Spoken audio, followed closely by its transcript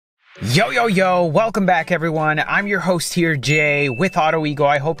Yo, welcome back everyone. I'm your host here, Jay, with Auto Ego.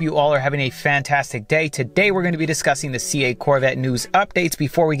 I hope you all are having a fantastic day. Today we're going to be discussing the CA Corvette news updates.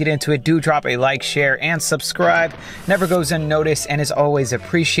 Before we get into it, do drop a like, share, and subscribe. Never goes unnoticed and is always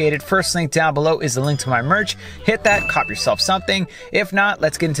appreciated. First link down below is the link to my merch. Hit that, cop yourself something. If not,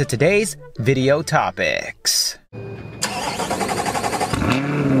 let's get into today's video topics.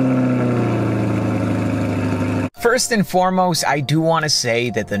 First and foremost, I do want to say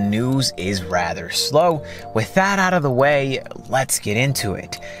that the news is rather slow. With that out of the way, let's get into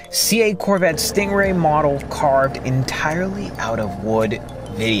it. CA Corvette Stingray model carved entirely out of wood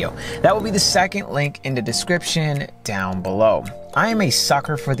video. That will be the second link in the description down below. I am a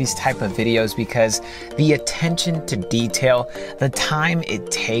sucker for these type of videos because the attention to detail, the time it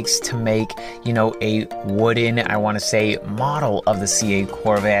takes to make, a wooden, I want to say, model of the CA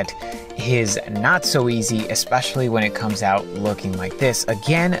Corvette is not so easy, especially when it comes out looking like this.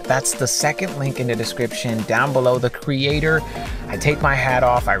 Again, that's the second link in the description down below. The creator, I take my hat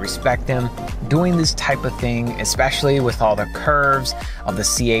off, I respect them. Doing this type of thing, especially with all the curves of the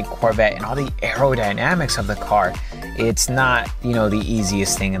CA Corvette and all the aerodynamics of the car, it's not, the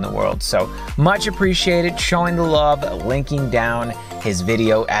easiest thing in the world. So much appreciated, showing the love, linking down his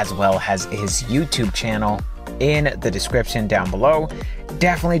video as well as his YouTube channel in the description down below.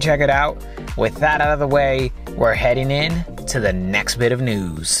 Definitely check it out. With that out of the way, we're heading in to the next bit of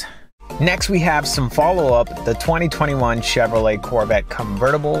news. Next, we have some follow-up. The 2021 Chevrolet Corvette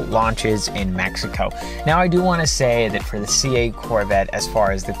convertible launches in Mexico. Now, I do want to say that for the CA Corvette, as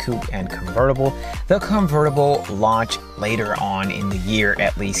far as the coupe and convertible, the convertible launch later on in the year,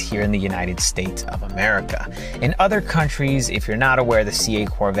 at least here in the United States of America. In other countries, if you're not aware, the CA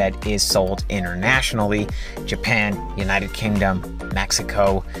Corvette is sold internationally. Japan, United Kingdom,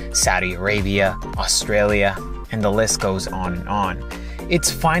 Mexico, Saudi Arabia, Australia, and the list goes on and on. It's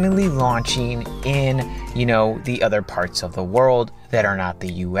finally launching in, the other parts of the world that are not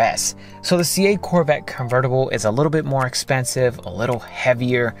the US. So the CA Corvette convertible is a little bit more expensive, a little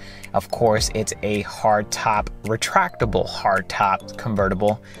heavier. Of course, it's a hardtop, retractable hardtop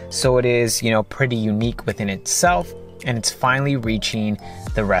convertible. So it is, pretty unique within itself, and it's finally reaching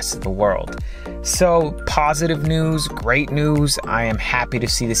the rest of the world. So positive news, great news. I am happy to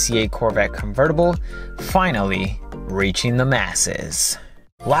see the CA Corvette convertible finally reaching the masses.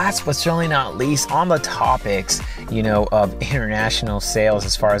 Last but certainly not least, on the topics, of international sales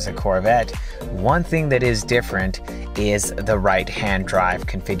as far as the Corvette, one thing that is different is the right-hand drive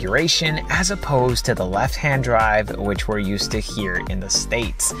configuration as opposed to the left-hand drive, which we're used to here in the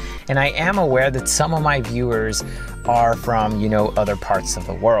States. And I am aware that some of my viewers are from, other parts of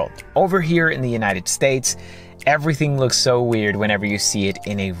the world. Over here in the United States, everything looks so weird whenever you see it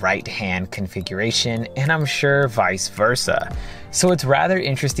in a right-hand configuration, and I'm sure vice versa. So it's rather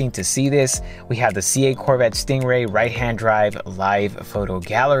interesting to see this. We have the CA Corvette Stingray right-hand drive live photo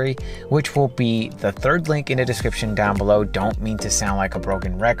gallery, which will be the third link in the description down below. Don't mean to sound like a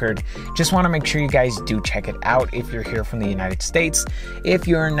broken record. Just want to make sure you guys do check it out if you're here from the United States. If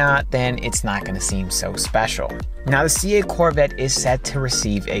you're not, then it's not going to seem so special. Now, the CA Corvette is set to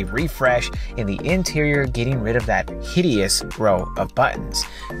receive a refresh in the interior, getting rid of that hideous row of buttons.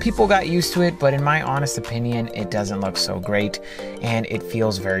 People got used to it, but in my honest opinion, it doesn't look so great, and it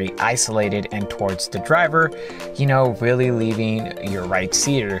feels very isolated and towards the driver, really leaving your right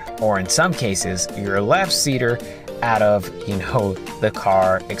seater, or in some cases, your left seater, out of, the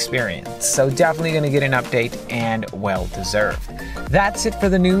car experience. So definitely going to get an update, and well deserved. That's it for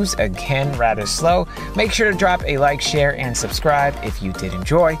the news. Again, rather slow. Make sure to drop a like, share, and subscribe if you did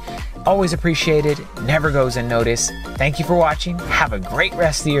enjoy. Always appreciated. Never goes unnoticed. Thank you for watching. Have a great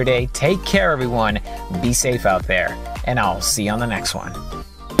rest of your day. Take care, everyone. Be safe out there, and I'll see you on the next one.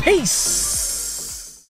 Peace!